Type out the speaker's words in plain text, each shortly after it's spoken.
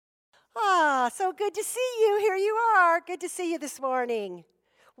So good to see you. Here you are. Good to see you this morning.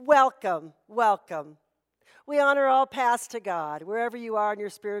 Welcome, welcome. We honor all paths to God. Wherever you are in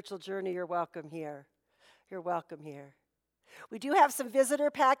your spiritual journey, you're welcome here. You're welcome here. We do have some visitor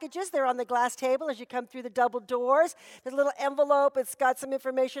packages. They're on the glass table as you come through the double doors. There's a little envelope. It's got some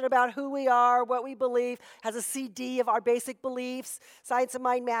information about who we are, what we believe. Has a CD of our basic beliefs, Science of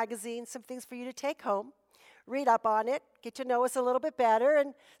Mind magazine, some things for you to take home. Read up on it, get to know us a little bit better,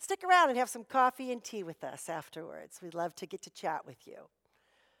 and stick around and have some coffee and tea with us afterwards. We'd love to get to chat with you.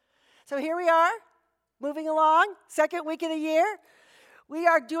 So here we are, moving along, second week of the year. We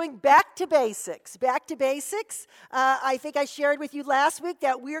are doing back to basics. Back to basics. I think I shared with you last week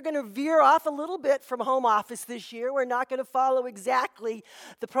that we're going to veer off a little bit from home office this year. We're not going to follow exactly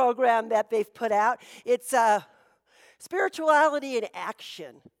the program that they've put out. It's spirituality in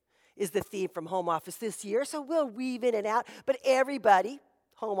action is the theme from home office this year. So we'll weave in and out. But everybody,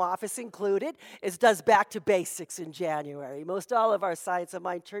 home office included, does back to basics in January. Most all of our Science of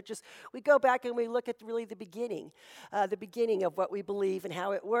Mind churches, we go back and we look at really the beginning of what we believe and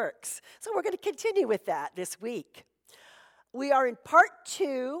how it works. So we're going to continue with that this week. We are in part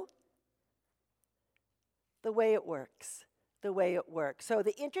 2, the way it works. The way it works. So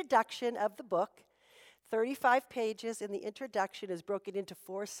the introduction of the book, 35 pages in the introduction, is broken into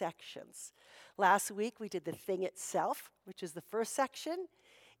 4 sections. Last week we did the thing itself, which is the first section.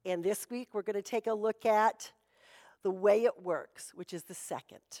 And this week we're going to take a look at the way it works, which is the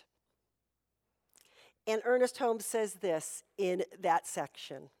second. And Ernest Holmes says this in that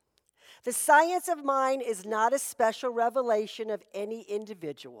section. The science of mind is not a special revelation of any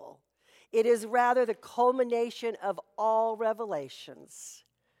individual. It is rather the culmination of all revelations.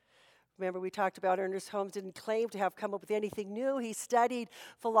 Remember, we talked about Ernest Holmes didn't claim to have come up with anything new. He studied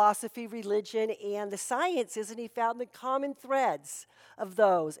philosophy, religion, and the sciences, and he found the common threads of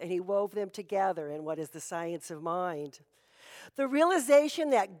those, and he wove them together in what is the science of mind. The realization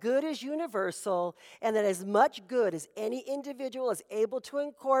that good is universal and that as much good as any individual is able to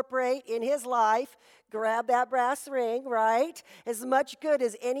incorporate in his life, grab that brass ring, right? As much good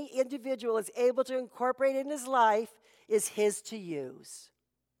as any individual is able to incorporate in his life is his to use,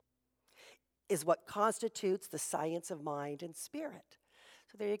 is what constitutes the science of mind and spirit.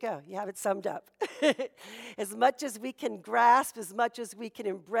 So there you go. You have it summed up. As much as we can grasp, as much as we can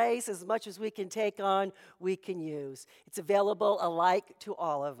embrace, as much as we can take on, we can use. It's available alike to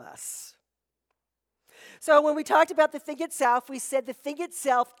all of us. So when we talked about the thing itself, we said the thing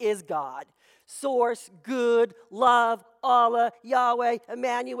itself is God. Source, good, love, Allah, Yahweh,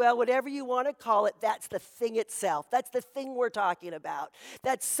 Emmanuel, whatever you want to call it, that's the thing itself. That's the thing we're talking about.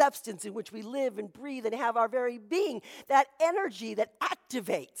 That substance in which we live and breathe and have our very being. That energy that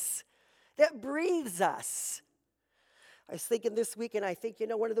activates, that breathes us. I was thinking this week, and I think,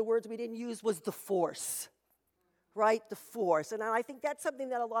 one of the words we didn't use was the force. Right? The force. And I think that's something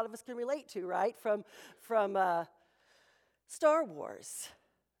that a lot of us can relate to, right? From Star Wars.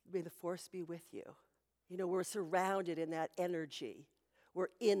 May the force be with you. We're surrounded in that energy. We're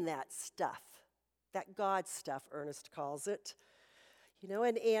in that stuff. That God stuff, Ernest calls it.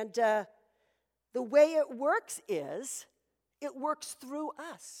 And the way it works is, it works through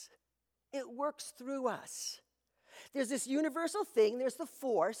us. It works through us. There's this universal thing, there's the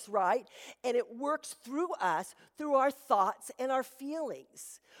force, right? And it works through us, through our thoughts and our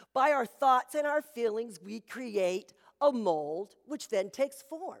feelings. By our thoughts and our feelings, we create a mold, which then takes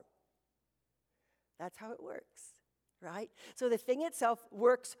form. That's how it works, right? So the thing itself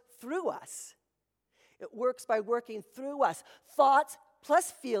works through us. It works by working through us. Thoughts plus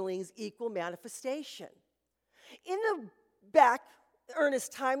feelings equal manifestation. In the back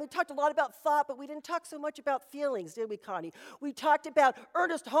Ernest time, we talked a lot about thought, but we didn't talk so much about feelings, did we, Connie?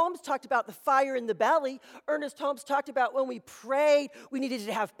 Ernest Holmes talked about the fire in the belly. Ernest Holmes talked about when we prayed, we needed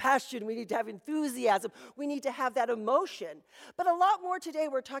to have passion, we needed to have enthusiasm, we need to have that emotion. But a lot more today,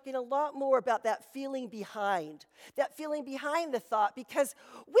 we're talking a lot more about that feeling behind the thought, because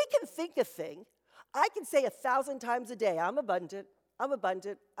we can think a thing. I can say 1,000 times a day, I'm abundant. I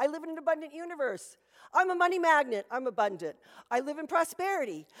live in an abundant universe. I'm a money magnet. I'm abundant. I live in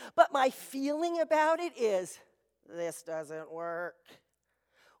prosperity. But my feeling about it is, this doesn't work.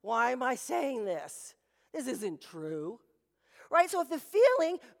 Why am I saying this? This isn't true. Right? So if the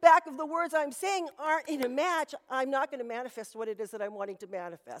feeling back of the words I'm saying aren't in a match, I'm not going to manifest what it is that I'm wanting to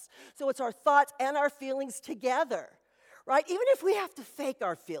manifest. So it's our thoughts and our feelings together. Right? Even if we have to fake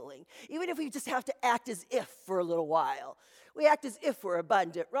our feeling, even if we just have to act as if for a little while, we act as if we're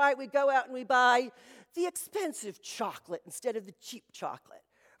abundant, right? We go out and we buy the expensive chocolate instead of the cheap chocolate,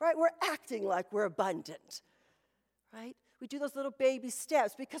 right? We're acting like we're abundant, right? We do those little baby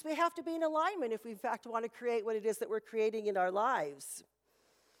steps because we have to be in alignment if we, in fact, want to create what it is that we're creating in our lives.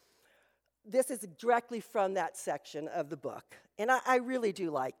 This is directly from that section of the book, and I really do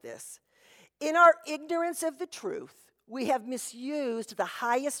like this. In our ignorance of the truth, we have misused the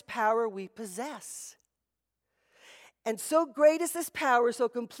highest power we possess. And so great is this power, so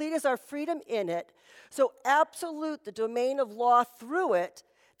complete is our freedom in it, so absolute the domain of law through it,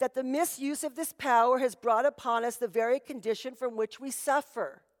 that the misuse of this power has brought upon us the very condition from which we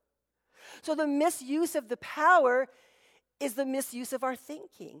suffer. So the misuse of the power is the misuse of our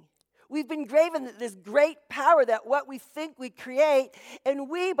thinking. We've been given this great power that what we think we create, and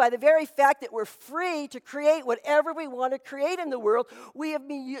we, by the very fact that we're free to create whatever we want to create in the world, we have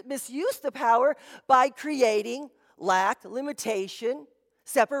misused the power by creating lack, limitation,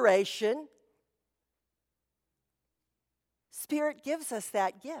 separation. Spirit gives us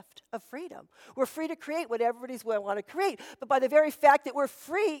that gift of freedom. We're free to create whatever it is we want to create, but by the very fact that we're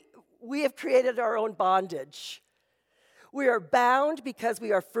free, we have created our own bondage. We are bound because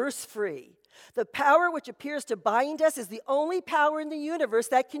we are first free. The power which appears to bind us is the only power in the universe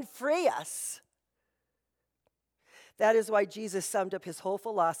that can free us. That is why Jesus summed up his whole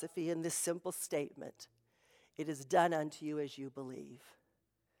philosophy in this simple statement: it is done unto you as you believe.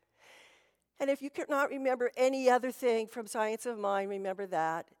 And if you cannot remember any other thing from Science of Mind, remember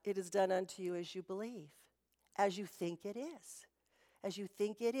that. It is done unto you as you believe, as you think it is. As you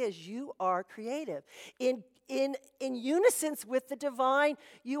think it is, you are creative. In unison with the divine,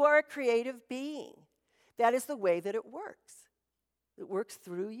 you are a creative being. That is the way that it works. It works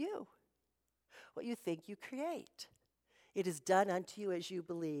through you. What you think, you create. It is done unto you as you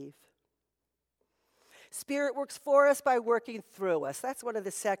believe. Spirit works for us by working through us. That's one of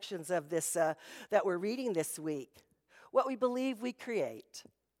the sections of this that we're reading this week. What we believe, we create.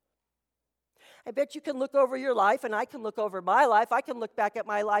 I bet you can look over your life, and I can look over my life. I can look back at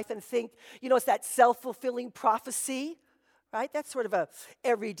my life and think, it's that self-fulfilling prophecy, right? That's sort of a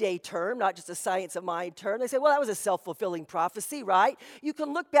everyday term, not just a Science of Mind term. They say, well, that was a self-fulfilling prophecy, right? You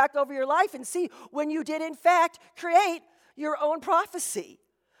can look back over your life and see when you did, in fact, create your own prophecy.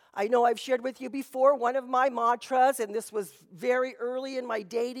 I know I've shared with you before one of my mantras, and this was very early in my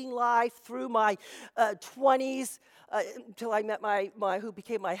dating life through my 20s until I met my who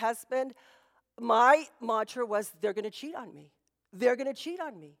became my husband. My mantra was, they're going to cheat on me. They're going to cheat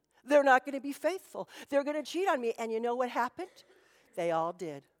on me. They're not going to be faithful. They're going to cheat on me. And you know what happened? They all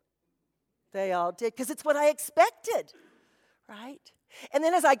did. They all did, because it's what I expected, right? And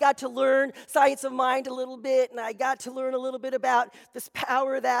then as I got to learn Science of Mind a little bit, and I got to learn a little bit about this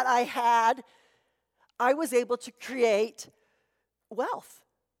power that I had, I was able to create wealth.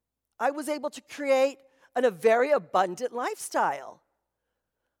 I was able to create a very abundant lifestyle.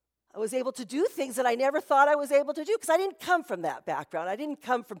 I was able to do things that I never thought I was able to do because I didn't come from that background. I didn't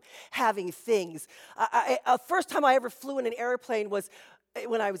come from having things. First time I ever flew in an airplane was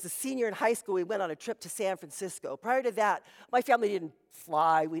when I was a senior in high school. We went on a trip to San Francisco. Prior to that, my family didn't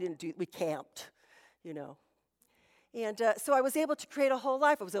fly. We camped, And so I was able to create a whole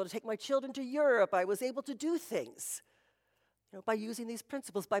life. I was able to take my children to Europe. I was able to do things, by using these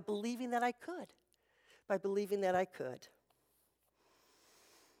principles, by believing that I could.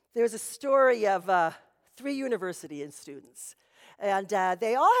 There's a story of 3 university students, and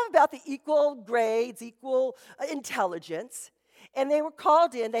they all have about the equal grades, equal intelligence, and they were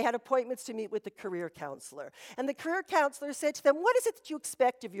called in. They had appointments to meet with the career counselor, and the career counselor said to them, what is it that you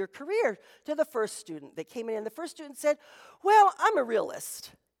expect of your career? To the first student that came in, and the first student said, well, I'm a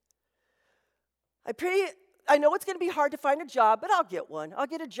realist. I know it's going to be hard to find a job, but I'll get one. I'll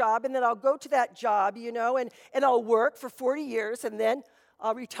get a job, and then I'll go to that job, and I'll work for 40 years, and then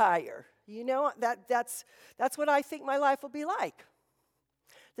I'll retire. That's what I think my life will be like.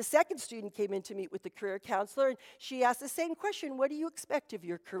 The second student came in to meet with the career counselor, and she asked the same question, what do you expect of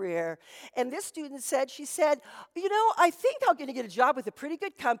your career? And this student said, I think I'm going to get a job with a pretty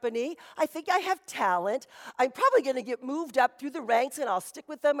good company. I think I have talent. I'm probably going to get moved up through the ranks, and I'll stick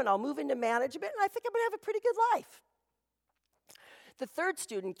with them, and I'll move into management, and I think I'm going to have a pretty good life. The third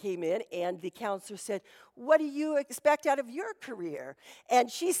student came in, and the counselor said, what do you expect out of your career?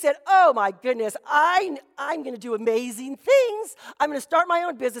 And she said, oh, my goodness, I'm going to do amazing things. I'm going to start my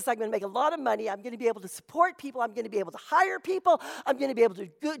own business. I'm going to make a lot of money. I'm going to be able to support people. I'm going to be able to hire people. I'm going to be able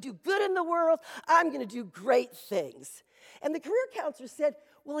to do good in the world. I'm going to do great things. And the career counselor said,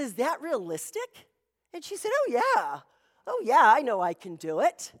 well, is that realistic? And she said, oh, yeah, I know I can do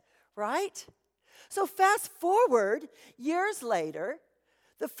it, right? So fast forward, years later,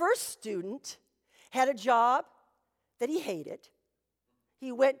 the first student had a job that he hated.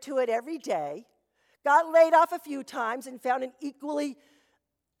 He went to it every day, got laid off a few times, and found an equally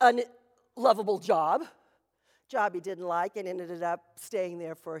unlovable job he didn't like, and ended up staying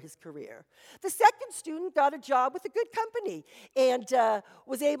there for his career. The second student got a job with a good company and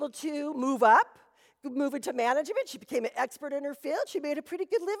was able to move into management. She became an expert in her field. She made a pretty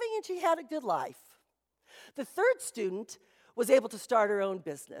good living, and she had a good life. The third student was able to start her own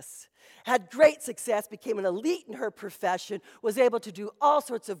business, had great success, became an elite in her profession, was able to do all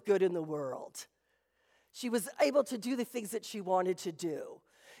sorts of good in the world. She was able to do the things that she wanted to do.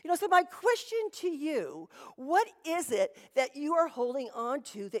 So my question to you, what is it that you are holding on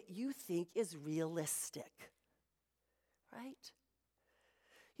to that you think is realistic? Right?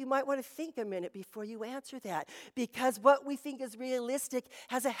 You might want to think a minute before you answer that, because what we think is realistic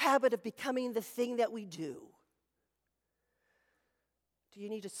has a habit of becoming the thing that we do. Do you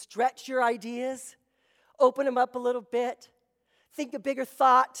need to stretch your ideas? Open them up a little bit? Think a bigger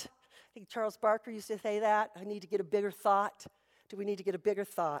thought? I think Charles Barker used to say that. I need to get a bigger thought. Do we need to get a bigger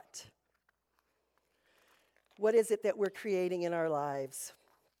thought? What is it that we're creating in our lives?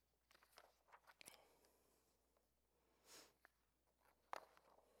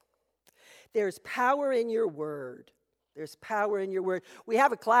 There's power in your word. There's power in your word. We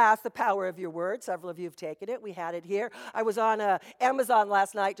have a class, The Power of Your Word. Several of you have taken it. We had it here. I was on Amazon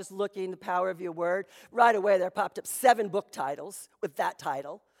last night just looking, The Power of Your Word. Right away there popped up 7 book titles with that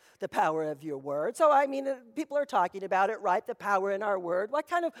title, The Power of Your Word. So, people are talking about it, right? The power in our word. What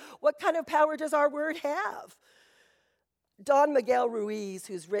kind of power does our word have? Don Miguel Ruiz,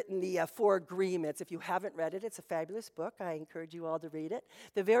 who's written the 4 Agreements, if you haven't read it, it's a fabulous book. I encourage you all to read it.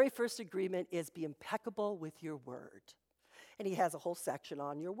 The very first agreement is be impeccable with your word. And he has a whole section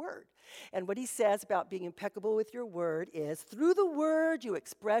on your word. And what he says about being impeccable with your word is, through the word you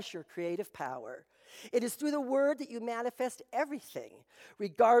express your creative power. It is through the word that you manifest everything.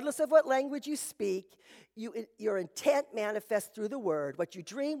 Regardless of what language you speak, your intent manifests through the word. What you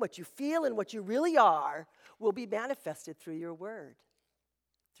dream, what you feel, and what you really are will be manifested through your word.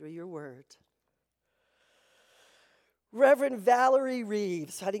 Through your word. Reverend Valerie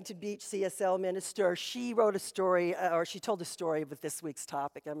Reeves, Huntington Beach CSL minister, she wrote a story, or she told a story with this week's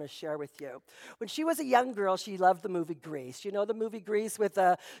topic I'm going to share with you. When she was a young girl, she loved the movie Grease. You know the movie Grease with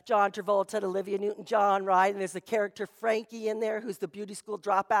John Travolta and Olivia Newton-John, right? And there's the character Frankie in there, who's the beauty school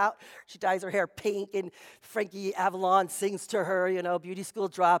dropout. She dyes her hair pink, and Frankie Avalon sings to her, beauty school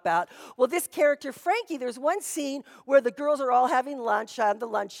dropout. Well, this character Frankie, there's one scene where the girls are all having lunch on the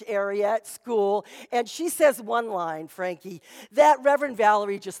lunch area at school, and she says one line, Frankie, that Reverend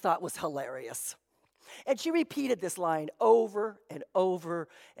Valerie just thought was hilarious. And she repeated this line over and over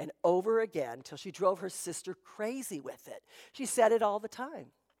and over again until she drove her sister crazy with it. She said it all the time.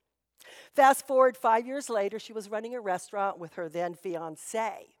 Fast forward 5 years later, she was running a restaurant with her then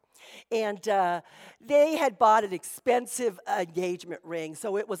fiancé. And they had bought an expensive engagement ring,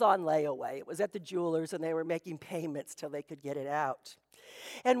 so it was on layaway. It was at the jeweler's, and they were making payments till they could get it out.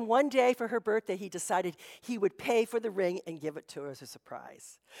 And one day for her birthday, he decided he would pay for the ring and give it to her as a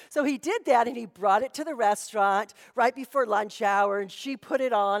surprise. So he did that, and he brought it to the restaurant right before lunch hour, and she put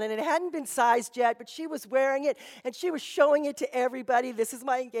it on, and it hadn't been sized yet, but she was wearing it, and she was showing it to everybody. This is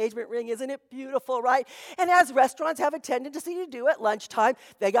my engagement ring. Isn't it beautiful, right? And as restaurants have a tendency to do at lunchtime,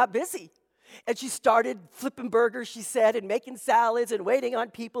 they got busy. And she started flipping burgers, she said, and making salads and waiting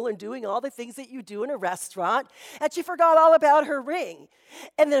on people and doing all the things that you do in a restaurant. And she forgot all about her ring.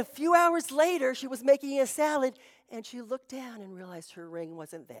 And then a few hours later, she was making a salad, and she looked down and realized her ring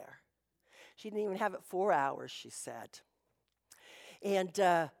wasn't there. She didn't even have it 4 hours, she said.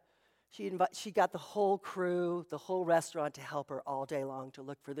 And she got the whole crew, the whole restaurant to help her all day long to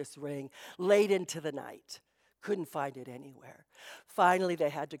look for this ring late into the night. Couldn't find it anywhere. Finally, they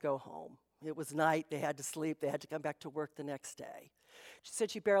had to go home. It was night. They had to sleep. They had to come back to work the next day. She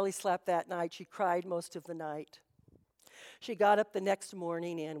said she barely slept that night. She cried most of the night. She got up the next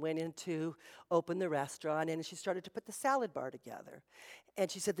morning and went in to open the restaurant, and she started to put the salad bar together.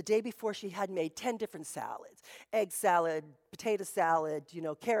 And she said the day before she had made 10 different salads, egg salad, potato salad,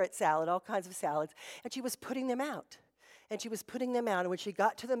 carrot salad, all kinds of salads, and she was putting them out. And when she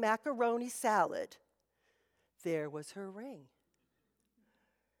got to the macaroni salad, there was her ring.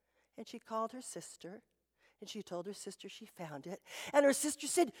 And she called her sister, and she told her sister she found it. And her sister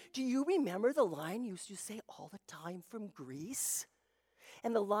said, "Do you remember the line you used to say all the time from Grease?"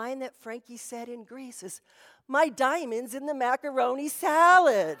 And the line that Frankie said in Grease is, "My diamond's in the macaroni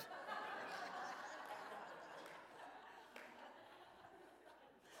salad."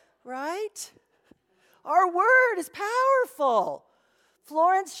 Right? Our word is powerful.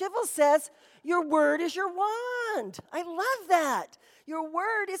 Florence Schivel says, your word is your wand. I love that. Your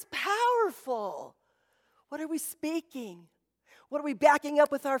word is powerful. What are we speaking? What are we backing up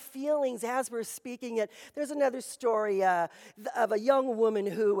with our feelings as we're speaking it? There's another story of a young woman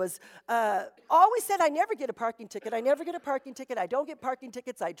who was always said, I never get a parking ticket. I never get a parking ticket. I don't get parking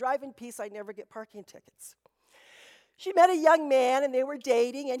tickets. I drive in peace. I never get parking tickets. She met a young man, and they were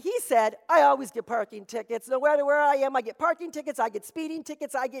dating, and he said, I always get parking tickets. No matter where I am, I get parking tickets, I get speeding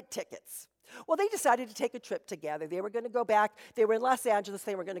tickets, I get tickets. Well, they decided to take a trip together. They were going to go back. They were in Los Angeles.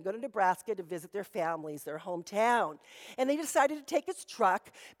 They were going to go to Nebraska to visit their families, their hometown. And they decided to take his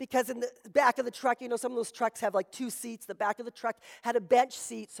truck because in the back of the truck, you know, some of those trucks have like 2 seats. The back of the truck had a bench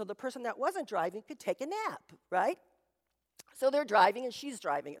seat so the person that wasn't driving could take a nap, right? So they're driving, and she's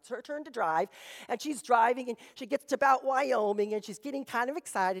driving. It's her turn to drive, and she's driving, and she gets to about Wyoming, and she's getting kind of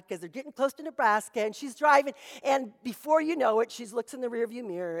excited because they're getting close to Nebraska, and she's driving, and before you know it, she looks in the rearview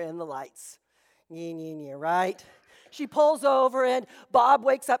mirror, and the lights, right? She pulls over, and Bob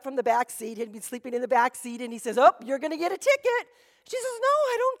wakes up from the back seat. He'd been sleeping in the back seat, and he says, oh, you're going to get a ticket. She says, no,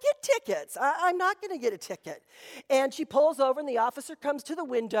 I don't get tickets. I'm not going to get a ticket. And she pulls over, and the officer comes to the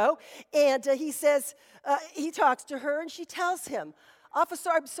window, and he says, he talks to her, and she tells him,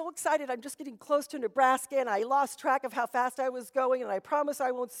 Officer, I'm so excited. I'm just getting close to Nebraska, and I lost track of how fast I was going, and I promise I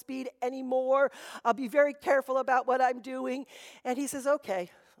won't speed anymore. I'll be very careful about what I'm doing. And he says,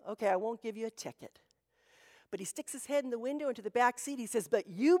 okay, I won't give you a ticket. But he sticks his head in the window into the back seat. He says, but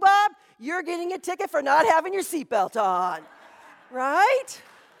you, Bob, you're getting a ticket for not having your seatbelt on. Right?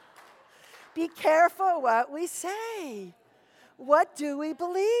 Be careful what we say. What do we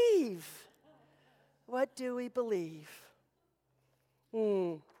believe? What do we believe?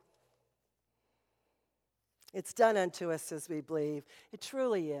 It's done unto us as we believe. It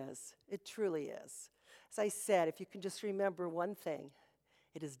truly is. It truly is. As I said, if you can just remember one thing,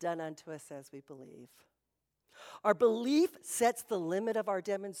 it is done unto us as we believe. Our belief sets the limit of our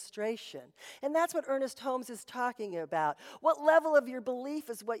demonstration. And that's what Ernest Holmes is talking about. What level of your belief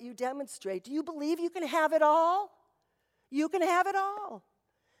is what you demonstrate? Do you believe you can have it all? You can have it all.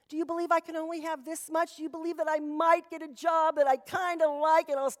 Do you believe I can only have this much? Do you believe that I might get a job that I kind of like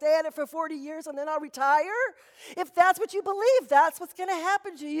and I'll stay at it for 40 years and then I'll retire? If that's what you believe, that's what's going to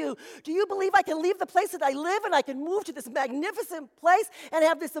happen to you. Do you believe I can leave the place that I live and I can move to this magnificent place and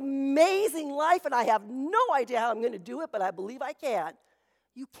have this amazing life and I have no idea how I'm going to do it, but I believe I can?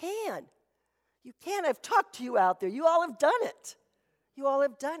 You can. You can. I've talked to you out there. You all have done it. You all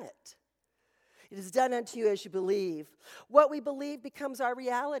have done it. It is done unto you as you believe. What we believe becomes our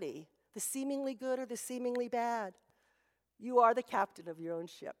reality, the seemingly good or the seemingly bad. You are the captain of your own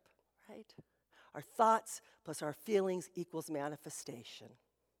ship, right? Our thoughts plus our feelings equals manifestation.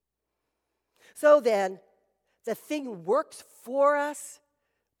 So then, the thing works for us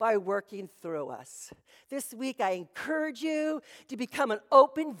by working through us. This week, I encourage you to become an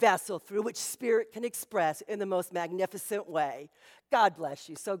open vessel through which Spirit can express in the most magnificent way. God bless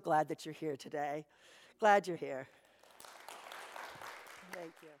you. So glad that you're here today. Glad you're here.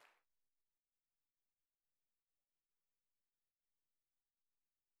 Thank you.